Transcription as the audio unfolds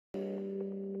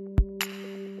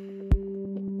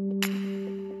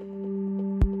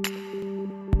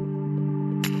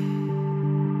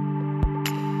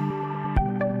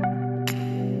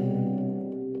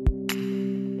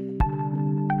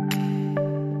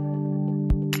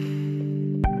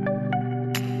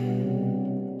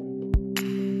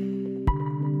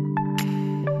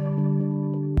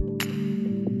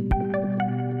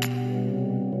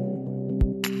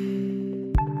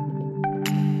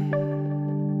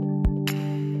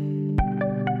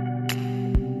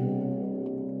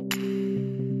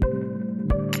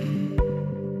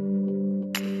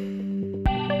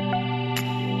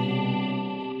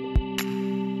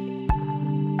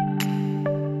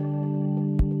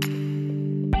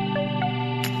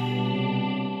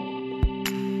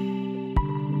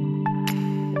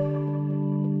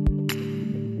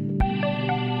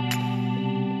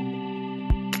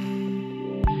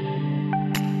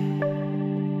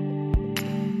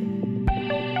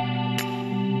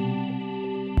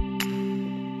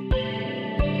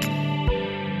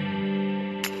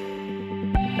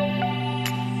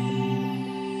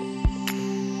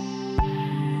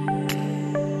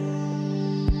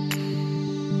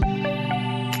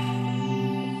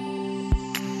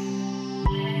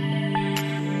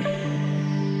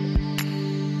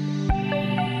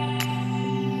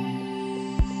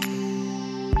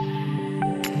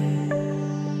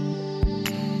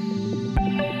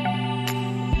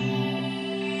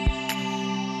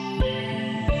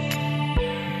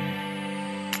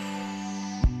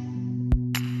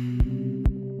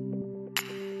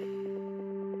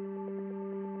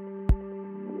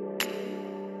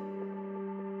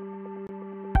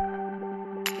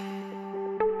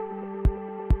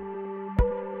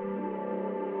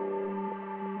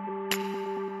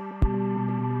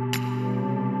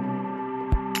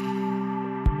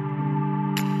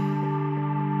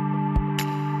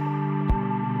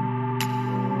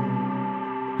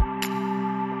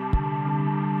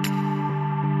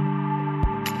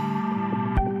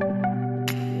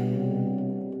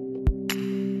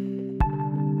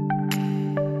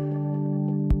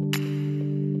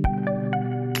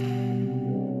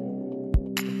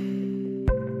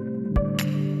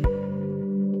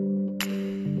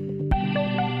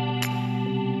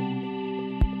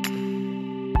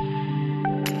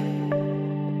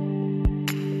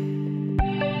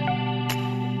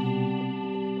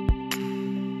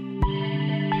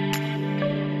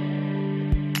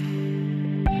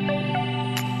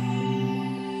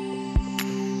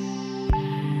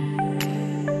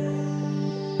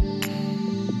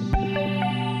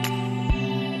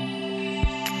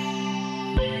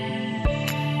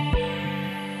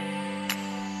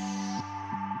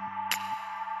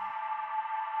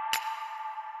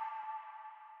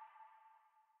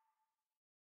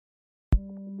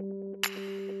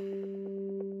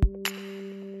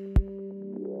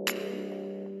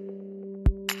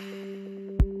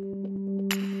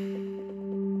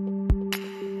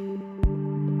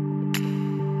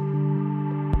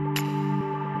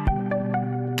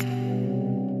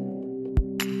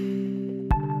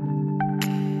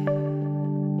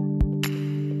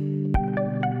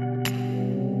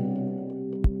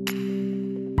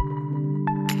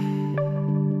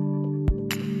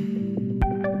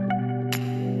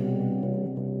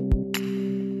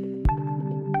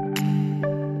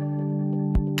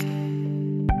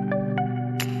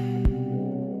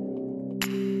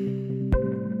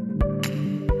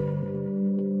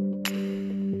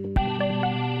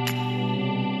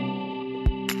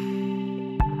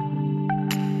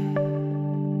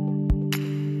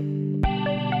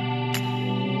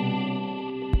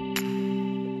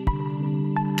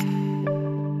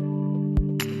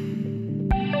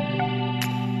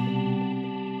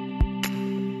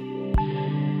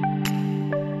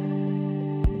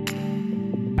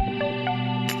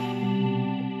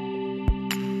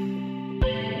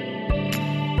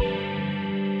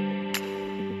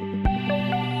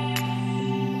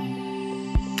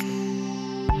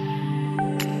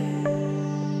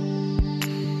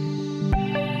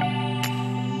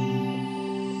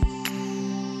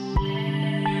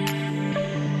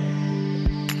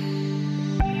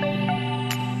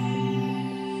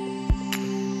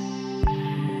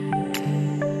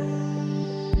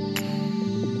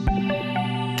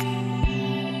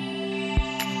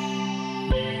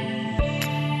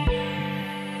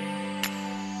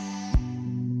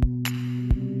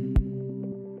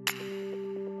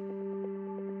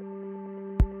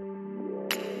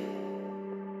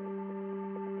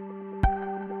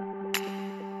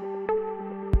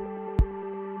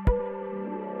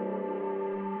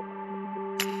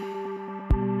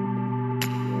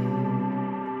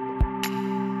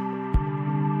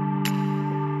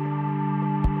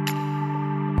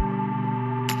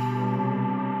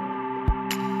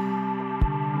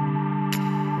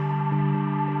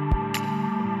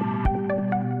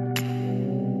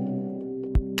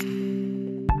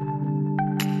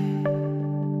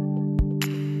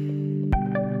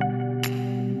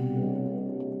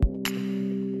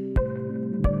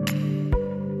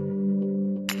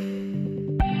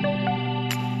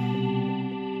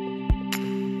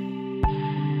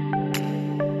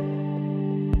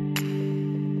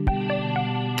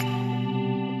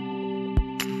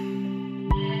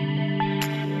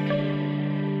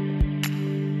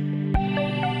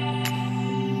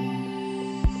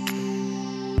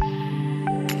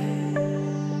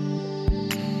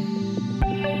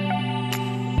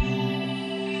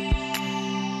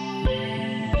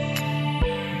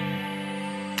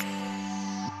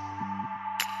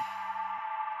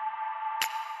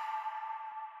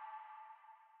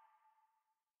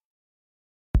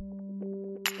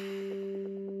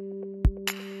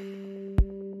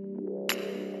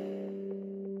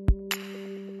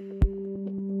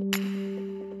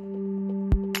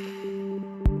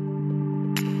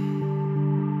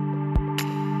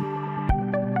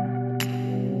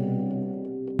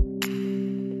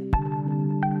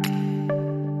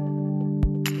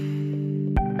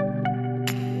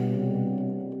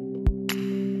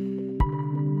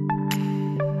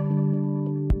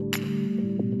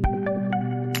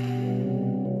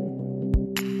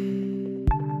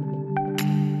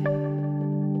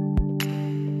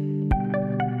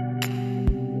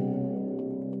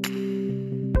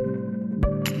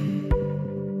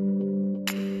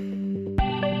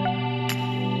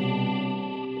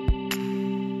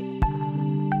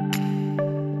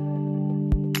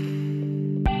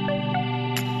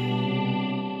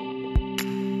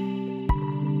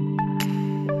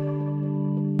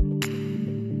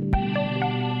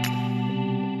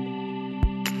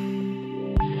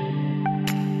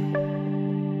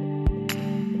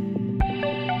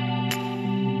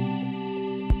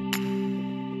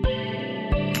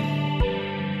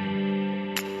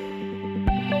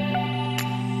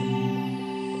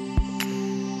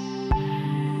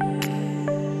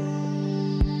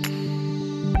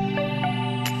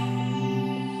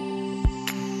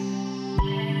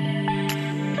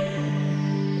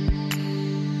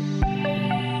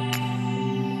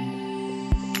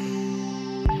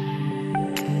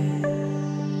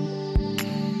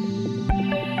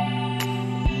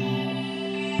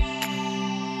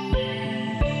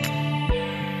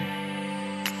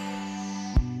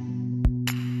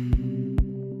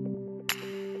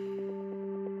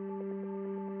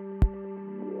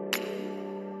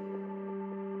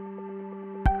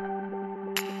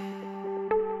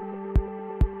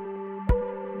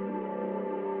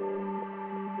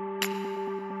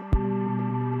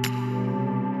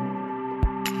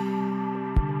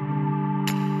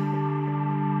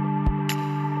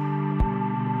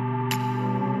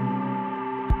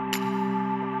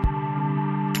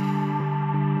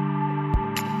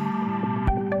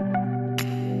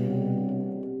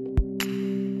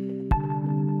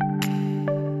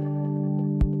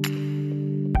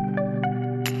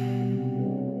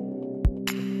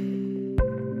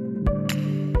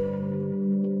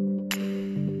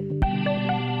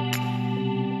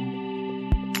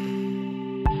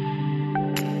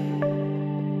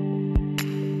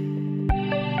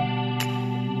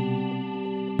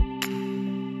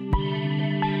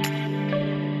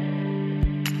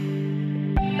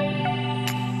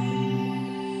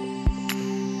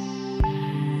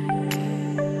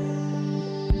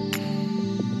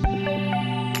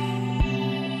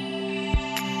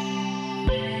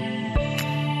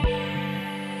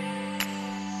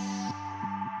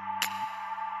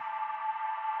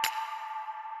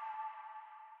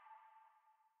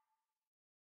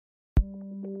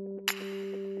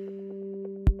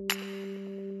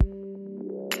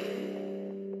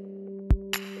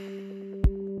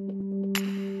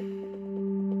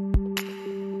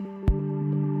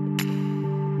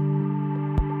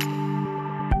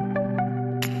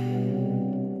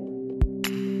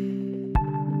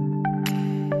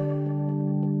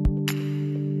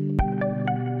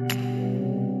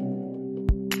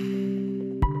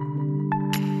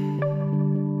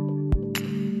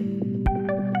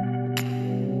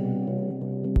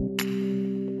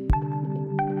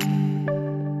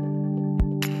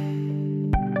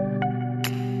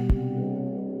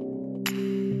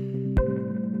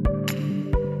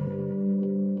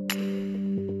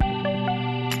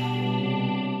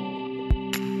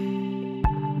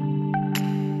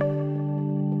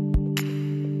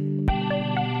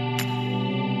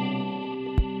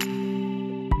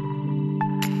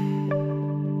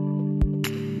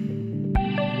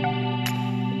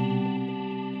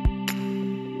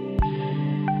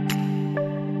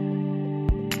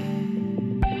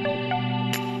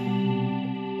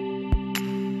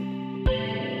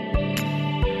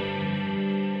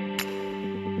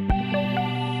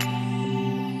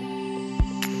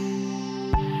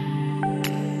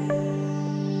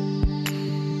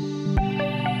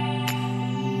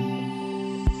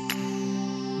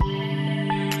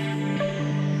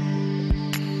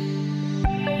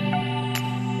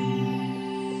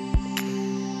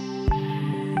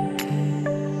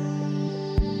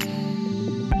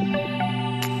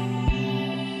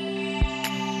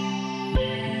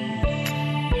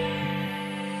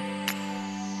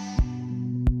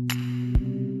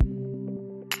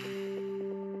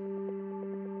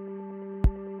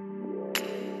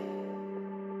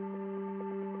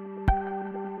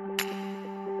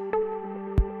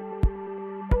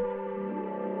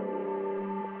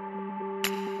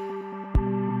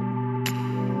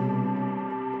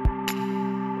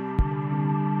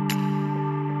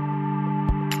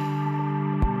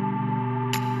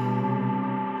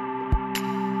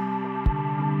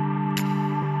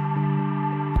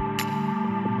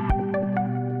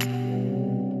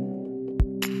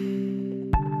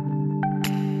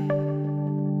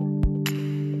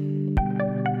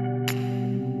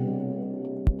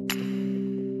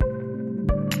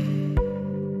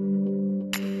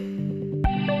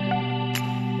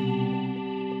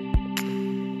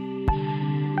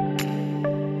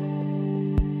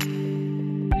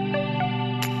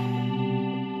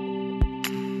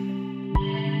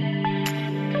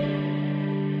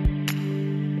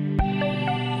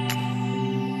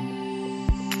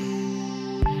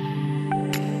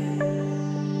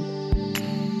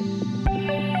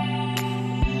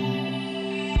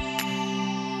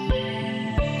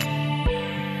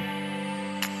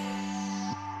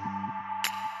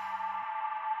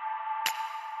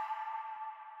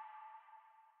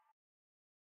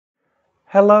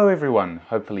Hello everyone,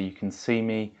 hopefully you can see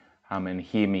me and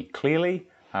hear me clearly.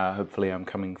 Hopefully I'm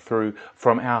coming through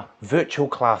from our virtual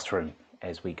classroom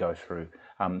as we go through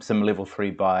some level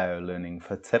 3 bio learning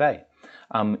for today.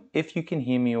 If you can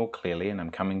hear me all clearly and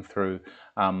I'm coming through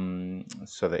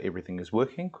so that everything is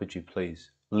working, could you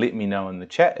please let me know in the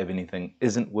chat if anything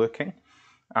isn't working.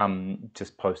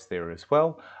 Just post there as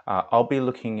well. I'll be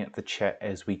looking at the chat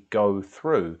as we go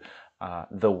through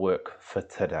the work for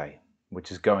today, which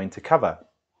is going to cover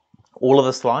all of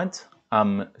the slides.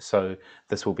 So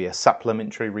this will be a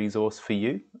supplementary resource for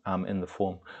you in the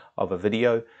form of a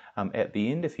video at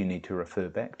the end if you need to refer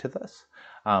back to this.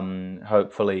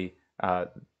 Hopefully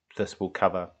this will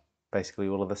cover basically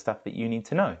all of the stuff that you need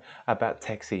to know about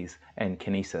taxis and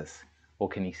kinesis or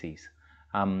kineses.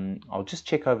 I'll just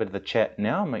check over to the chat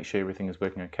now, make sure everything is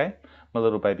working okay. My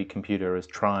little baby computer is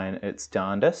trying its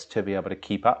darndest to be able to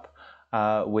keep up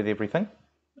with everything.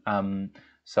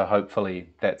 So hopefully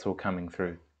that's all coming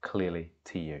through clearly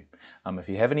to you. If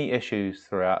you have any issues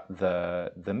throughout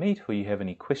the meet or you have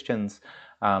any questions,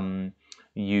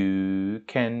 you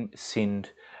can send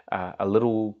a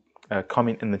little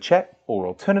comment in the chat, or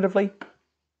alternatively,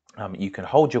 you can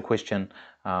hold your question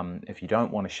if you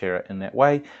don't want to share it in that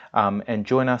way, and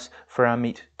join us for our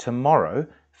meet tomorrow,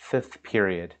 5th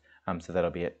period. So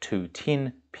that'll be at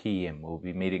 2:10 p.m. We'll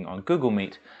be meeting on Google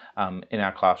Meet in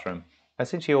our classroom.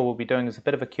 Essentially all we'll be doing is a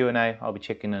bit of a Q&A. I'll be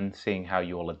checking in, seeing how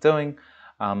you all are doing.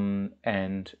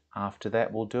 And after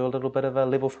that, we'll do a little bit of a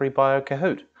level 3 bio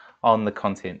Kahoot on the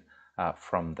content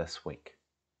from this week.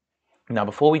 Now,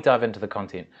 before we dive into the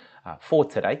content for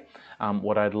today,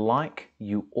 what I'd like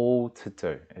you all to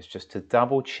do is just to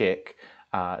double check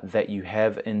that you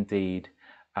have indeed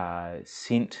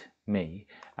sent me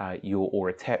or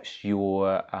attached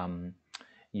your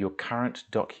current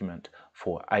document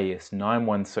for AS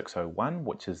 91601,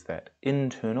 which is that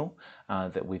internal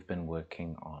that we've been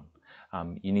working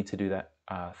on. You need to do that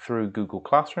through Google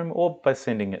Classroom or by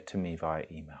sending it to me via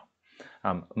email.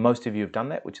 Most of you have done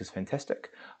that, which is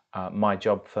fantastic. My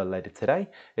job for later today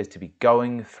is to be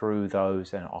going through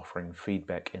those and offering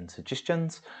feedback and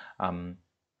suggestions.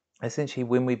 Essentially,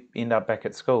 when we end up back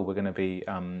at school, we're going to be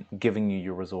giving you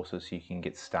your resources so you can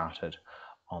get started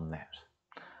on that.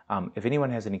 If anyone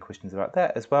has any questions about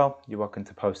that as well, you're welcome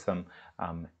to post them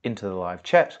into the live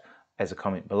chat as a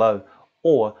comment below,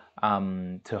 or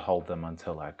to hold them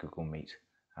until our Google Meet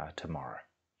tomorrow.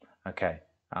 Okay,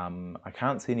 I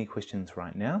can't see any questions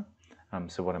right now,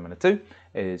 so what I'm going to do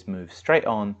is move straight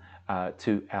on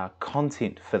to our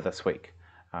content for this week,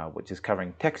 which is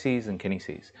covering taxis and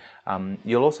kineses.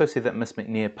 You'll also see that Miss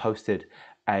McNair posted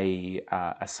a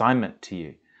assignment to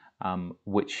you,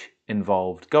 which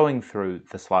involved going through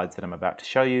the slides that I'm about to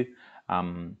show you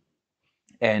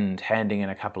and handing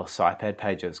in a couple of SciPad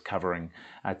pages covering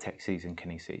taxis and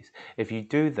kineses. If you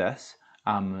do this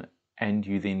and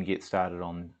you then get started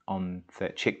on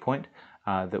that checkpoint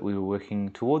that we were working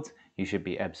towards, you should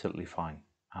be absolutely fine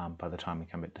by the time we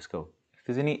come back to school. If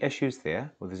there's any issues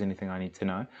there, or there's anything I need to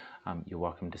know, you're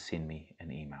welcome to send me an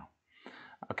email.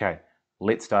 Okay,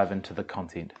 let's dive into the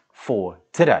content for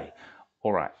today.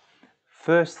 All right.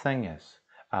 First thing is,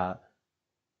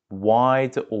 why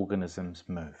do organisms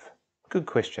move? Good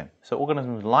question. So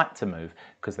organisms like to move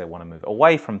because they want to move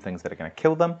away from things that are going to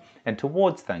kill them and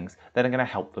towards things that are going to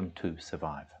help them to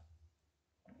survive.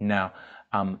 Now,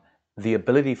 the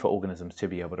ability for organisms to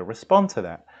be able to respond to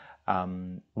that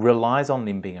relies on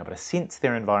them being able to sense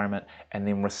their environment and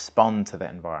then respond to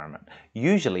that environment,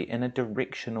 usually in a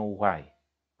directional way,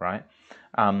 right?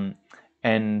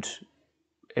 And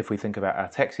if we think about our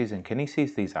taxis and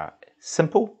kineses, these are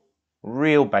simple,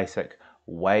 real basic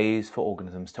ways for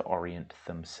organisms to orient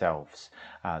themselves,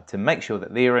 to make sure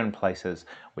that they're in places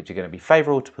which are going to be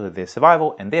favorable to their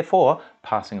survival and therefore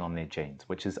passing on their genes,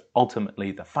 which is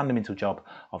ultimately the fundamental job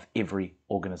of every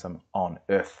organism on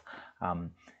Earth.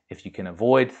 If you can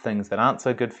avoid things that aren't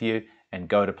so good for you and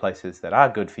go to places that are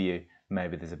good for you,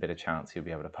 maybe there's a better chance you'll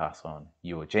be able to pass on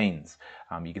your genes.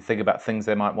 You can think about things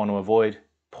they might want to avoid: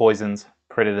 poisons,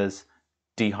 predators,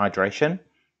 dehydration,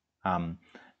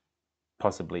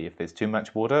 possibly if there's too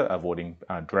much water, avoiding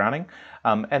drowning,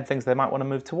 and things they might want to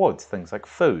move towards, things like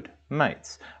food,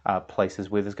 mates, places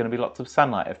where there's going to be lots of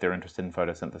sunlight if they're interested in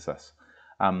photosynthesis.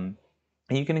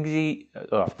 You can see,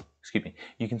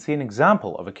 you can see an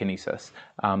example of a kinesis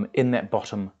in that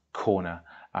bottom corner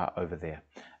over there,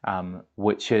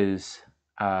 which is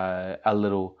a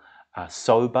little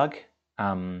sow bug,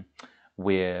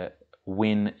 where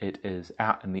when it is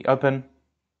out in the open,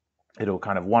 it'll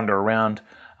kind of wander around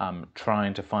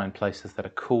trying to find places that are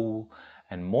cool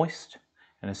and moist,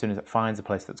 and as soon as it finds a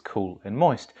place that's cool and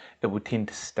moist, it will tend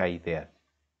to stay there.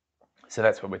 So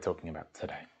that's what we're talking about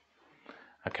today.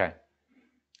 Okay.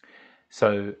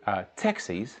 So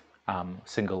taxis,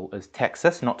 single is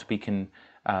taxis, not to be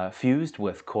confused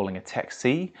with calling a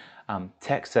taxi.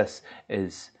 Taxis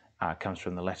is comes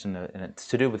from the Latin, and it's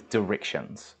to do with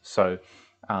directions. So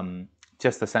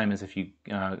just the same as if you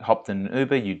hopped in an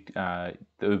Uber, the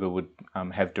Uber would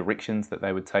have directions that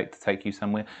they would take to take you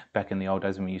somewhere. Back in the old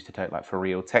days when we used to take like for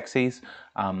real taxis,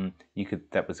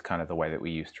 that was kind of the way that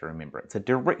we used to remember it. It's a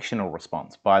directional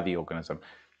response by the organism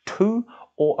to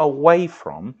or away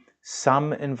from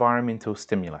some environmental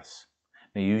stimulus.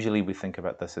 Now, usually we think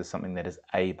about this as something that is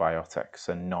abiotic,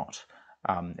 so not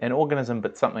an organism,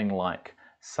 but something like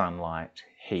sunlight,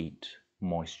 heat,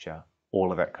 moisture, all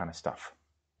of that kind of stuff.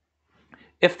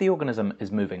 If the organism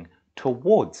is moving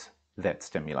towards that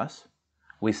stimulus,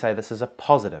 we say this is a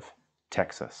positive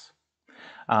taxis.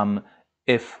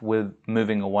 If we're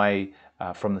moving away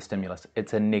from the stimulus,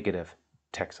 it's a negative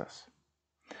taxis.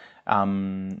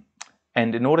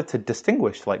 And in order to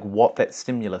distinguish like what that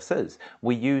stimulus is,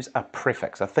 we use a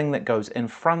prefix, a thing that goes in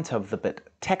front of the bit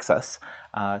taxis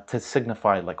to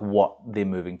signify like what they're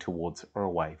moving towards or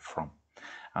away from.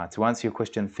 To answer your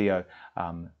question, Theo,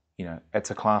 it's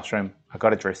a classroom. I've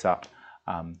got to dress up.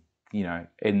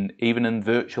 Even in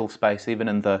virtual space, even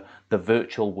in the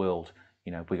virtual world,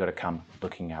 we got to come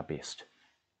looking our best.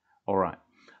 All right.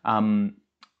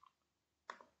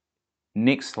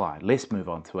 Next slide. Let's move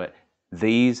on to it.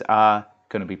 These are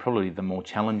going to be probably the more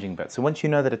challenging bits. So once you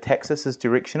know that a taxis is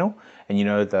directional and you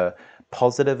know the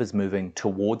positive is moving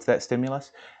towards that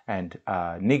stimulus and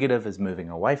negative is moving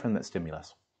away from that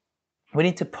stimulus, we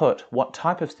need to put what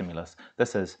type of stimulus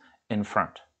this is in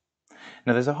front.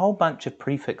 Now there's a whole bunch of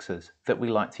prefixes that we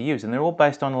like to use and they're all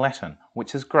based on Latin,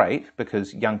 which is great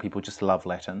because young people just love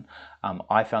Latin.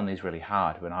 I found these really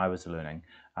hard when I was learning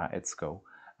at school.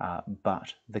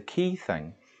 But the key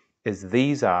thing is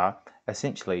these are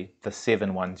essentially the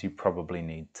 7 ones you probably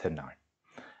need to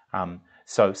know.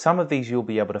 So some of these you'll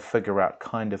be able to figure out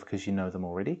kind of because you know them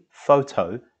already.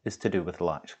 Photo is to do with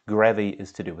light. Gravi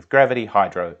is to do with gravity.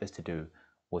 Hydro is to do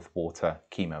with water.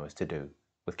 Chemo is to do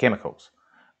with chemicals,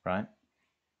 right?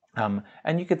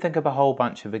 And you could think of a whole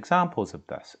bunch of examples of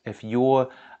this. If you're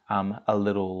a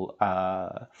little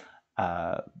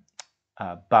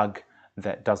bug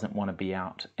that doesn't want to be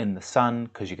out in the sun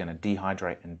because you're going to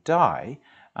dehydrate and die,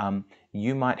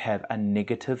 you might have a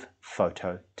negative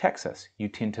phototaxis. You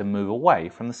tend to move away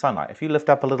from the sunlight. If you lift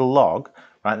up a little log,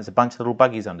 right, there's a bunch of little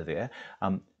buggies under there,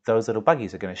 those little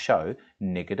buggies are going to show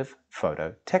negative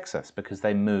phototaxis because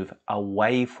they move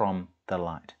away from the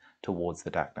light towards the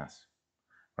darkness,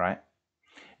 right?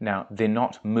 Now, they're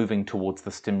not moving towards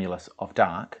the stimulus of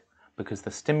dark because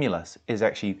the stimulus is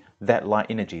actually that light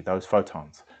energy, those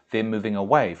photons. They're moving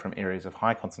away from areas of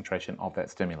high concentration of that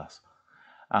stimulus.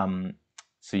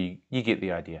 So you get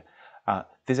the idea.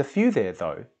 There's a few there,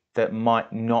 though, that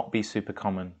might not be super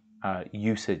common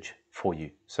usage for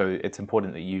you. So it's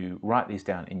important that you write these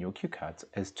down in your cue cards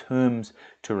as terms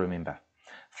to remember.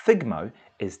 Thigmo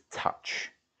is touch,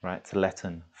 right? It's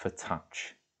Latin for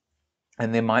touch.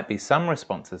 And there might be some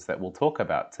responses that we'll talk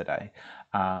about today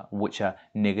which are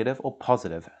negative or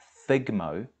positive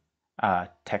thigmo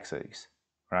taxis,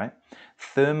 right?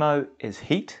 Thermo is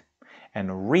heat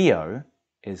and reo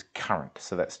is current.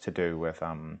 So that's to do with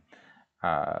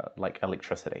like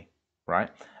electricity, right?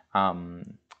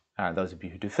 Those of you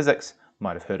who do physics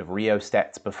might have heard of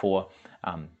rheostats before.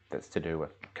 That's to do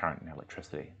with current and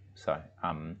electricity. So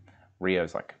reo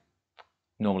is like,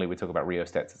 normally we talk about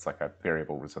rheostats, it's like a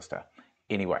variable resistor.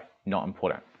 Anyway, not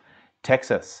important.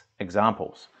 Taxis,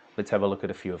 examples. Let's have a look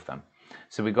at a few of them.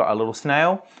 So we've got a little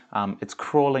snail. It's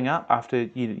crawling up after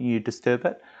you disturb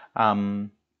it.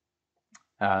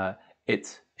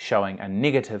 It's showing a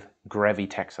negative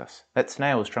gravitaxis. That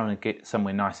snail is trying to get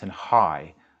somewhere nice and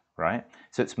high, right?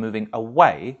 So it's moving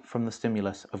away from the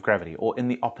stimulus of gravity or in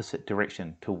the opposite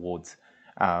direction towards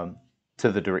to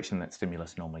the direction that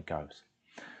stimulus normally goes.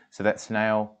 So that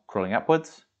snail crawling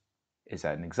upwards is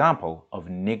an example of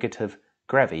negative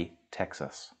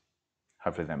gravitaxis.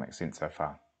 Hopefully that makes sense so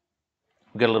far.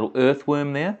 We've got a little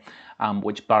earthworm there,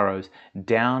 which burrows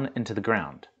down into the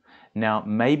ground. Now,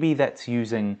 maybe that's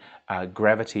using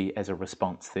gravity as a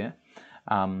response there.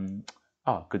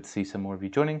 Oh, good to see some more of you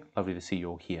joining. Lovely to see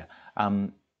you all here.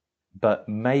 But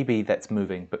maybe that's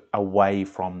moving away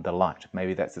from the light.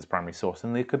 Maybe that's its primary source.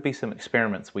 And there could be some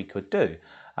experiments we could do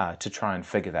to try and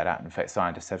figure that out. In fact,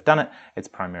 scientists have done it. It's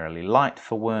primarily light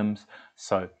for worms.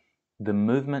 So the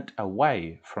movement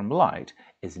away from light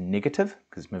is negative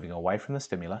because it's moving away from the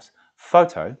stimulus.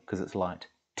 Photo because it's light.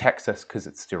 Taxis because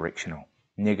it's directional.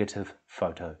 Negative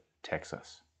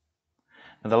phototaxis.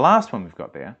 And the last one we've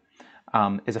got there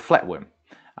is a flatworm.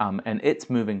 And it's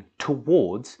moving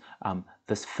towards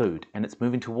this food, and it's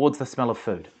moving towards the smell of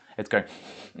food. It's going,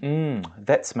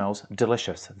 that smells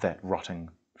delicious, that rotting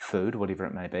food, whatever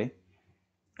it may be.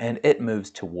 And it moves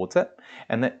towards it,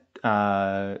 and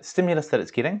that stimulus that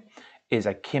it's getting is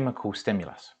a chemical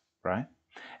stimulus, right?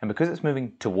 And because it's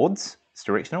moving towards, it's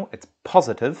directional, it's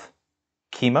positive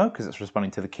chemo, because it's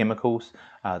responding to the chemicals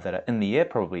that are in the air,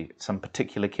 probably some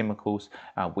particular chemicals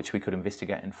which we could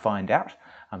investigate and find out.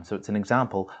 So it's an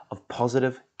example of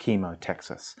positive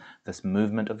chemotaxis, this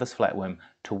movement of this flatworm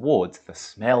towards the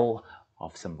smell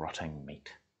of some rotting meat.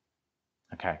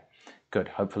 Okay, good.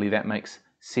 Hopefully that makes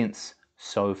sense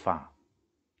so far.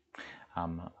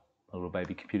 Little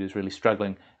baby computer is really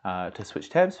struggling to switch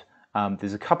tabs.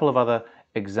 There's a couple of other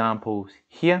examples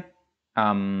here.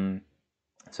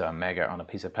 So a maggot on a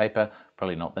piece of paper,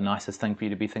 probably not the nicest thing for you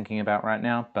to be thinking about right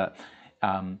now, but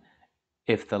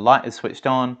if the light is switched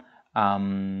on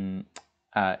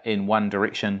in one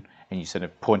direction and you sort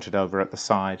of point it over at the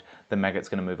side, the maggot's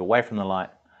going to move away from the light.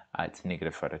 It's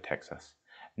negative phototaxis.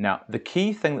 Now, the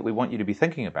key thing that we want you to be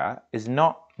thinking about is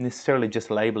not necessarily just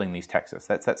labeling these taxis.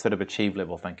 That's that sort of achieve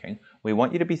level thinking. We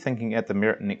want you to be thinking at the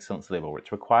merit and excellence level,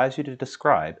 which requires you to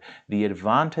describe the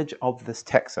advantage of this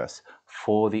taxis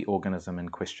for the organism in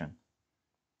question.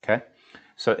 Okay?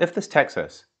 So if this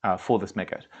taxis for this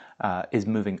maggot is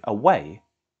moving away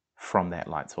from that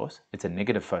light source, it's a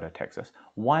negative phototaxis,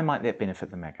 why might that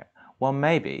benefit the maggot? Well,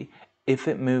 maybe if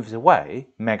it moves away,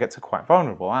 maggots are quite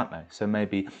vulnerable, aren't they? So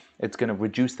maybe it's going to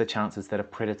reduce the chances that a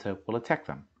predator will attack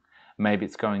them. Maybe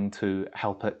it's going to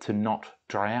help it to not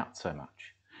dry out so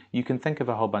much. You can think of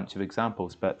a whole bunch of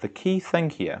examples, but the key thing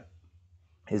here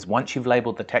is once you've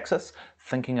labeled the taxis,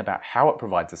 thinking about how it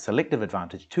provides a selective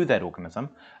advantage to that organism,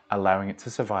 allowing it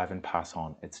to survive and pass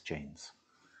on its genes.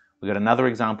 We've got another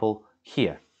example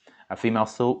here. A female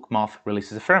silk moth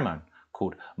releases a pheromone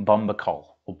called bombicol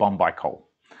or bombicol.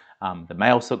 The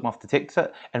male silk moth detects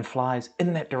it and flies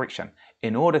in that direction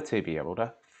in order to be able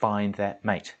to find that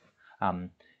mate.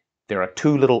 There are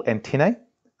two little antennae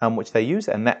which they use,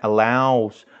 and that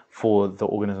allows for the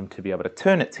organism to be able to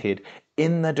turn its head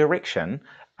in the direction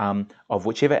of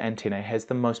whichever antenna has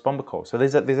the most bombicol. So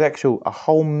there's a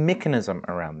whole mechanism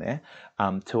around there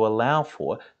to allow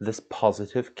for this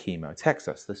positive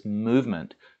chemotaxis, this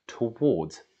movement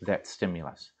towards that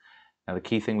stimulus. Now the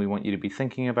key thing we want you to be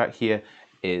thinking about here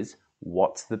is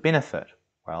what's the benefit?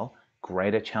 Well,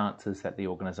 greater chances that the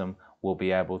organism will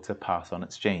be able to pass on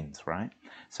its genes, right?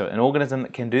 So an organism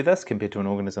that can do this compared to an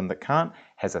organism that can't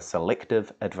has a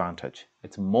selective advantage.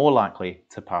 It's more likely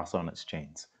to pass on its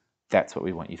genes. That's what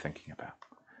we want you thinking about.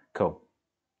 Cool.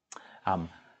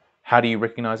 How do you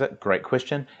recognize it? Great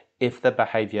question. If the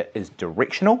behavior is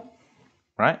directional,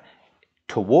 right,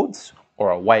 towards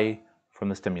or away from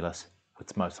the stimulus,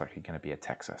 it's most likely going to be a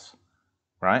taxis,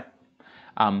 right?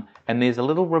 And there's a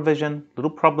little revision,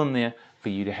 little problem there for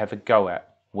you to have a go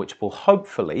at, which will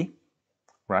hopefully,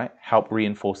 right, help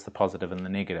reinforce the positive and the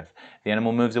negative. The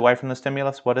animal moves away from the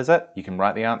stimulus, what is it? You can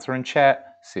write the answer in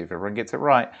chat, see if everyone gets it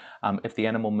right. If the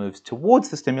animal moves towards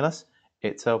the stimulus,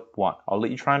 it's a what? I'll let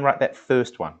you try and write that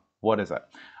first one. What is it?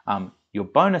 Your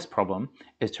bonus problem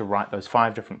is to write those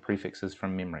 5 different prefixes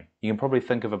from memory. You can probably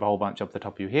think of a whole bunch off the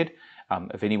top of your head.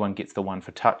 If anyone gets the one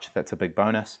for touch, that's a big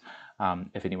bonus.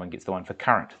 If anyone gets the one for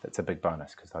current, that's a big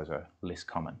bonus because those are less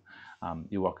common.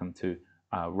 You're welcome to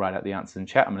write out the answers in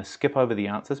chat. I'm going to skip over the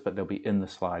answers, but they'll be in the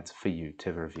slides for you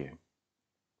to review.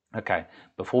 Okay,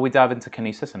 before we dive into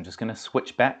Kinesis, I'm just going to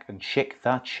switch back and check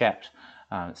the chat,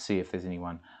 see if there's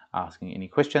anyone asking any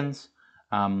questions.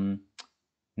 No,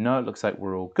 it looks like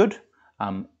we're all good.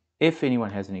 If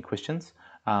anyone has any questions,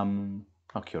 kia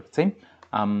ora team.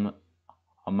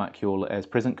 I'll mark you all as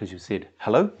present because you said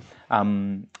hello.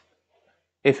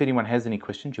 If anyone has any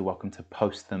questions, you're welcome to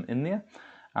post them in there.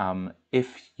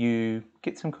 If you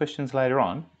get some questions later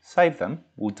on, save them.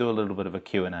 We'll do a little bit of a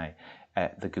Q&A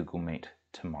at the Google Meet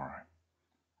tomorrow.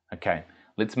 Okay,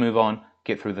 let's move on,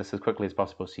 get through this as quickly as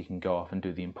possible so you can go off and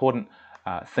do the important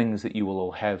things that you will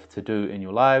all have to do in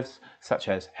your lives, such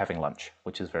as having lunch,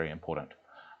 which is very important.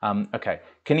 Okay,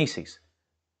 kineses.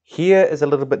 Here is a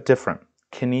little bit different.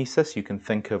 Kinesis, you can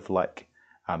think of like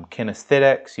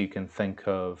kinesthetics, you can think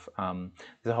of,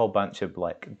 there's a whole bunch of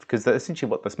like, because essentially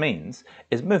what this means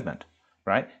is movement,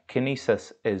 right?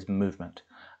 Kinesis is movement.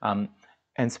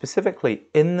 And specifically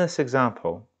in this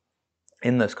example,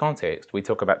 in this context, we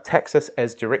talk about taxis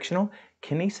as directional.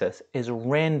 Kinesis is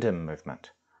random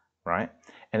movement, right?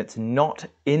 And it's not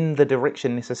in the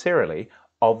direction necessarily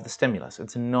of the stimulus.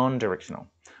 It's non-directional.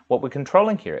 What we're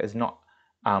controlling here is not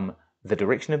the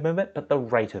direction of movement, but the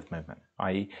rate of movement,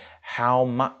 i.e. how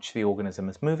much the organism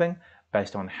is moving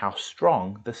based on how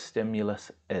strong the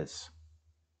stimulus is,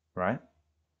 right?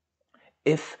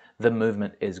 If the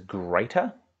movement is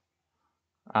greater,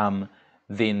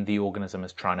 then the organism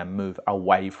is trying to move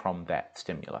away from that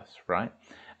stimulus, right?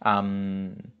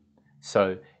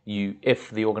 So if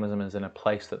the organism is in a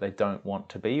place that they don't want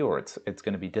to be, or it's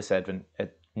going to be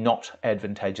not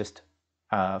advantageous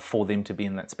for them to be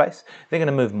in that space, they're going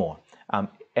to move more. And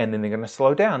then they're going to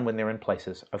slow down when they're in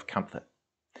places of comfort.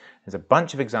 There's a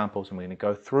bunch of examples, and we're going to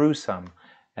go through some.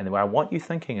 And I want you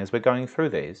thinking as we're going through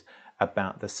these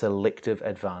about the selective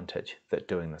advantage that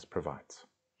doing this provides.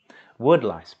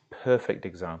 Woodlice, perfect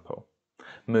example,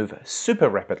 move super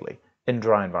rapidly in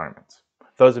dry environments.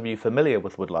 Those of you familiar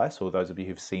with woodlice, or those of you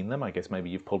who've seen them, I guess maybe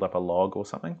you've pulled up a log or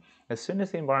something, as soon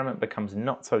as the environment becomes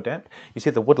not so damp, you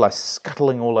see the woodlice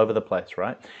scuttling all over the place,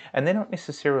 right? And they're not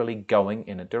necessarily going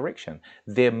in a direction.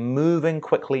 They're moving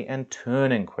quickly and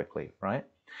turning quickly, right?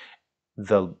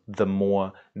 The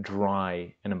more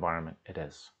dry an environment it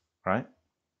is, right?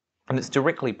 And it's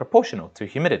directly proportional to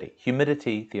humidity.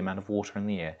 Humidity, the amount of water in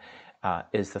the air,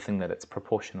 is the thing that it's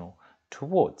proportional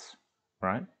towards,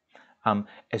 right?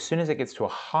 As soon as it gets to a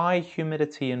high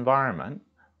humidity environment,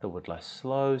 the woodlice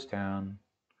slows down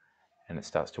and it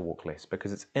starts to walk less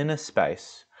because it's in a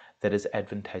space that is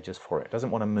advantageous for it. It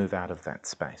doesn't want to move out of that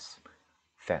space.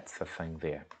 That's the thing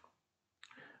there,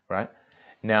 right?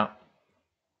 Now,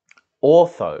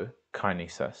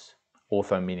 orthokinesis,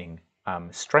 ortho meaning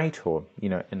straight or,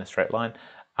 in a straight line,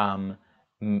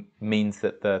 means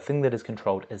that the thing that is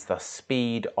controlled is the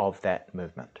speed of that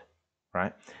movement,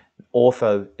 right?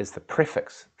 Ortho is the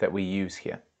prefix that we use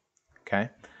here, okay?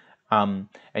 And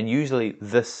usually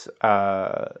this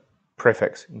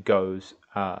prefix goes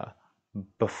after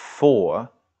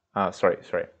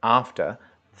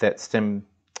that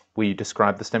where you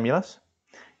describe the stimulus.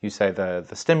 You say the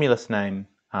stimulus name,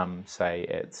 say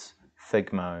it's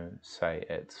thigmo, say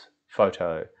it's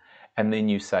photo, and then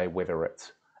you say whether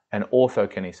it's an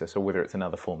orthokinesis or whether it's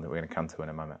another form that we're going to come to in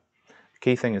a moment. The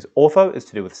key thing is ortho is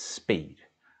to do with speed,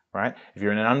 right? If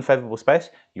you're in an unfavorable space,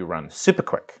 you run super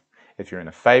quick. If you're in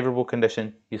a favorable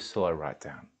condition, you slow right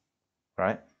down,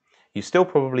 right? You still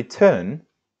probably turn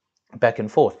back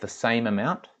and forth the same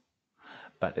amount,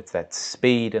 but it's that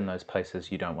speed in those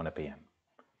places you don't want to be in.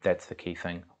 That's the key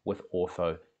thing with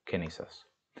orthokinesis.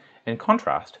 In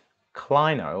contrast,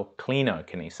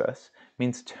 clinokinesis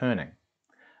means turning.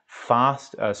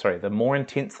 The more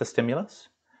intense the stimulus,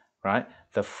 right,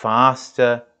 the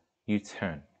faster you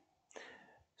turn.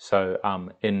 So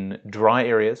in dry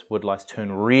areas, woodlice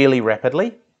turn really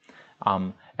rapidly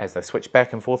as they switch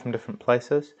back and forth from different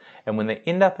places. And when they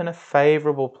end up in a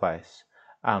favorable place,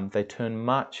 they turn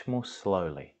much more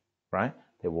slowly, right?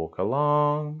 They walk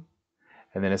along,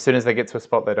 and then as soon as they get to a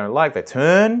spot they don't like, they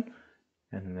turn,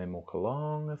 and then they walk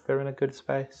along if they're in a good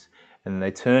space, and then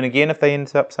they turn again if they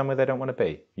end up somewhere they don't want to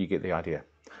be. You get the idea.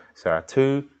 So our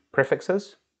two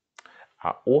prefixes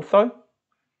are ortho,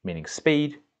 meaning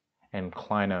speed, and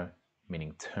clino,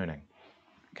 meaning turning.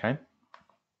 Okay?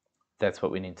 That's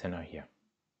what we need to know here.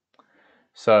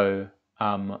 So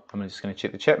I'm just going to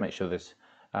check the chat, make sure there's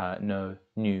no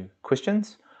new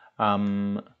questions,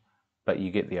 but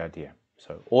you get the idea.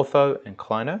 So ortho and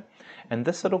clino, and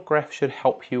this little graph should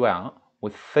help you out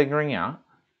with figuring out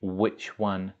which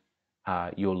one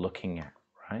you're looking at,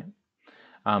 right?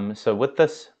 So with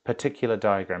this particular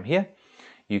diagram here,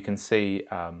 you can see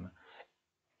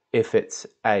if it's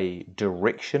a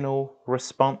directional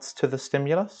response to the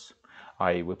stimulus,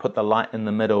 i.e. we put the light in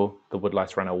the middle, the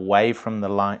woodlice run away from the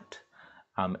light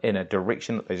in a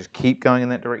direction that they just keep going in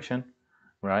that direction,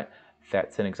 right?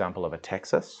 That's an example of a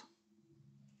taxis.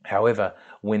 However,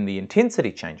 when the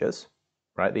intensity changes,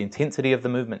 right, the intensity of the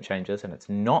movement changes and it's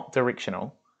not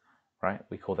directional, right,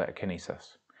 we call that a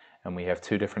kinesis. And we have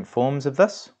two different forms of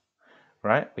this,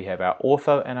 right? We have our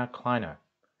ortho and our clino.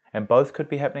 And both could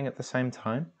be happening at the same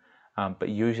time, but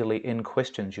usually in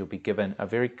questions you'll be given a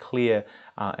very clear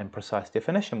and precise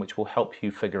definition which will help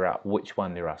you figure out which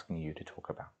one they're asking you to talk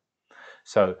about.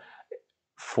 So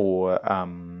for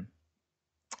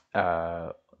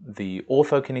the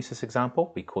orthokinesis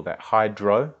example, we call that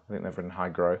hydro. I think they've written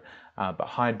hydro, but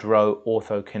hydro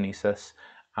orthokinesis,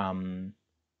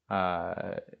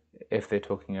 if they're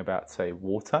talking about, say,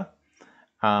 water,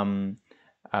 and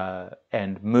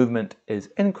movement is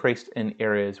increased in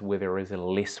areas where there is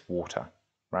less water,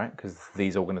 right? Because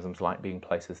these organisms like being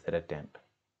places that are damp.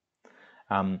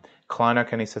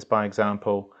 Clinokinesis, by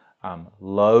example,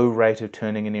 low rate of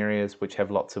turning in areas which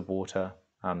have lots of water,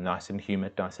 nice and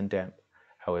humid, nice and damp.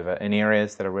 However, in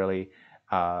areas that are really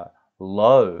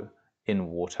low in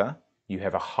water, you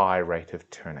have a high rate of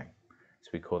turning. So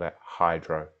we call that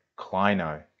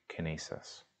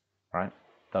hydroclinokinesis, right?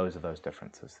 Those are those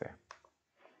differences there.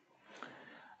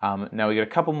 Now we got a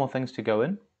couple more things to go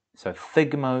in. So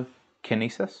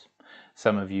thigmokinesis.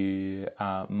 Some of you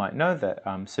might know that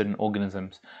certain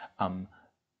organisms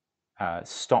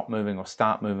stop moving or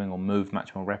start moving or move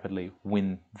much more rapidly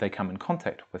when they come in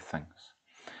contact with things.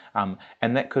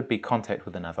 And that could be contact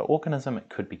with another organism, it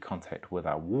could be contact with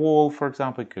a wall, for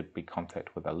example, it could be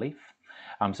contact with a leaf.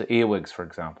 So earwigs, for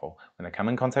example, when they come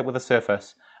in contact with a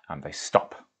surface, they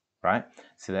stop, right?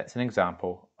 So that's an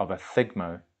example of a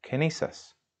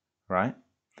thigmokinesis, right?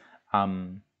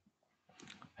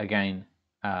 Again,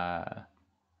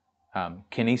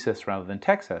 kinesis rather than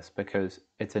taxis because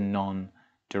it's a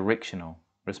non-directional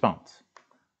response.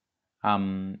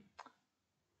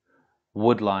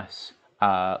 Woodlice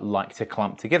like to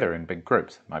clump together in big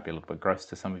groups. It might be a little bit gross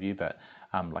to some of you, but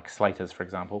like slaters, for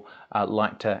example,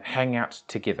 like to hang out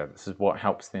together. This is what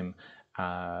helps them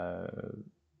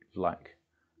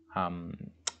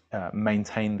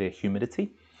maintain their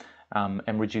humidity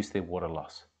and reduce their water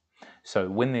loss. So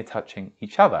when they're touching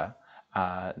each other,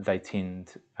 they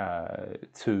tend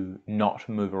to not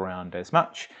move around as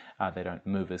much. They don't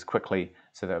move as quickly.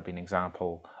 So that would be an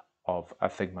example of a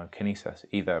thigmokinesis,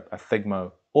 either a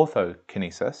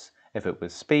thigmo-orthokinesis if it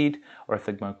was speed, or a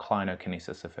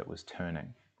thigmoclinokinesis if it was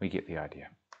turning. We get the idea.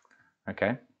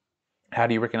 Okay. How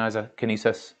do you recognize a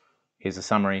kinesis? Here's a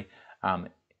summary.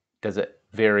 Does it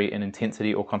vary in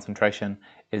intensity or concentration?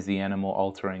 Is the animal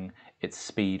altering its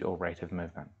speed or rate of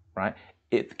movement? Right.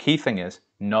 The key thing is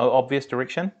no obvious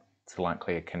direction. It's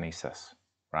likely a kinesis,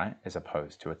 right, as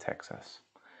opposed to a taxis.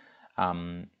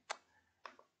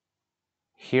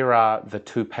 Here are the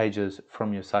 2 pages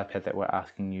from your SciPad that we're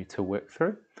asking you to work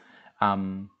through.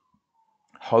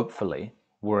 Hopefully,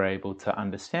 we're able to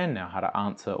understand now how to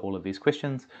answer all of these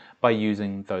questions by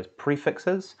using those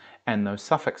prefixes and those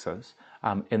suffixes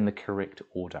in the correct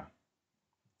order.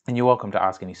 And you're welcome to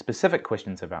ask any specific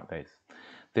questions about these.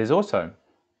 There's also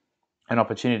an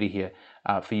opportunity here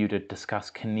for you to discuss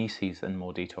kineses in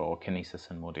more detail, or kinesis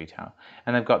in more detail.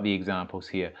 And they've got the examples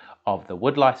here of the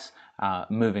woodlice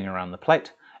moving around the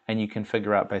plate, and you can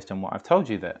figure out based on what I've told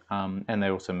you that, and they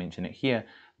also mention it here,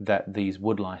 that these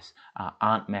woodlice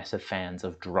aren't massive fans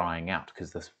of drying out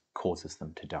because this causes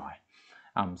them to die.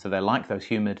 So they like those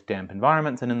humid, damp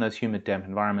environments, and in those humid, damp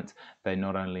environments, they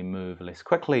not only move less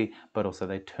quickly, but also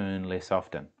they turn less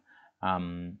often.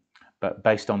 But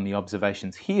based on the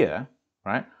observations here,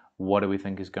 right, what do we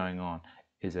think is going on?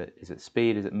 Is it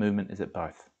speed? Is it movement? Is it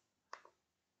both?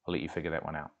 I'll let you figure that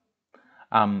one out.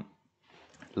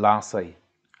 Lastly,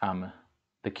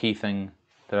 the key thing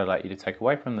that I'd like you to take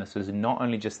away from this is not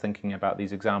only just thinking about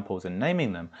these examples and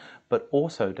naming them, but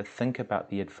also to think about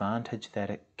the advantage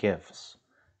that it gives,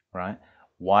 right?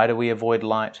 Why do we avoid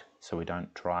light? So we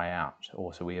don't dry out,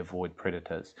 or so we avoid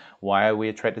predators. Why are we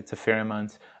attracted to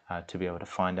pheromones? To be able to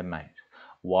find a mate.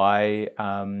 Why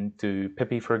do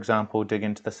pipi, for example, dig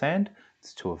into the sand?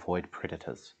 It's to avoid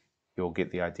predators. You'll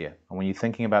get the idea. And when you're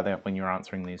thinking about that, when you're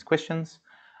answering these questions,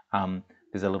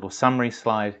 there's a little summary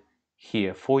slide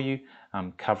here for you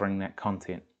covering that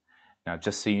content. Now,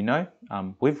 just so you know,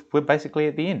 we're basically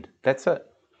at the end. That's it.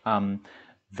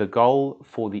 The goal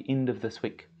for the end of this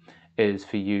week is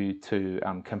for you to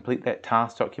complete that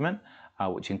task document,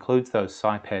 which includes those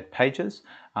SciPad pages.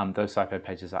 Those SciPad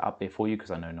pages are up there for you because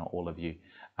I know not all of you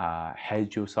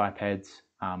had your SciPads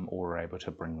or were able to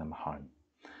bring them home.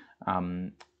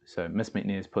 So Miss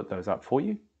McNair's put those up for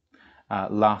you.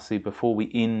 Lastly, before we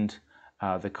end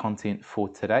the content for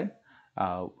today,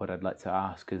 what I'd like to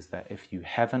ask is that if you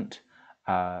haven't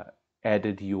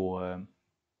added your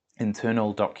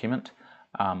internal document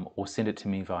or send it to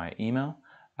me via email,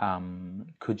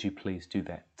 could you please do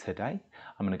that today?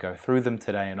 I'm going to go through them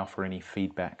today and offer any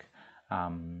feedback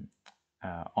on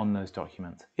those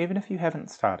documents. Even if you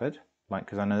haven't started,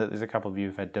 because I know that there's a couple of you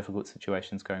who've had difficult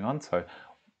situations going on, so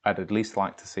I'd at least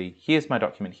like to see, here's my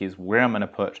document, here's where I'm going to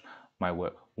put my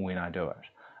work when I do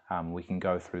it. We can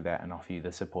go through that and offer you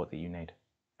the support that you need.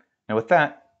 Now with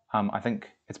that, I think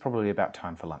it's probably about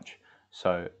time for lunch.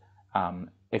 So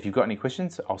if you've got any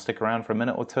questions, I'll stick around for a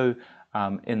minute or two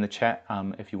in the chat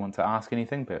if you want to ask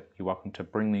anything, but you're welcome to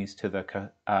bring these to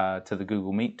the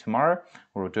Google Meet tomorrow,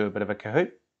 where we'll do a bit of a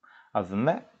Kahoot. Other than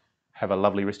that, have a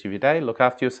lovely rest of your day. Look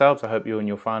after yourselves. I hope you and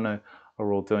your whānau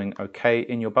are all doing okay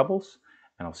in your bubbles,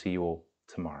 and I'll see you all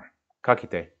tomorrow. Ka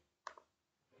kite.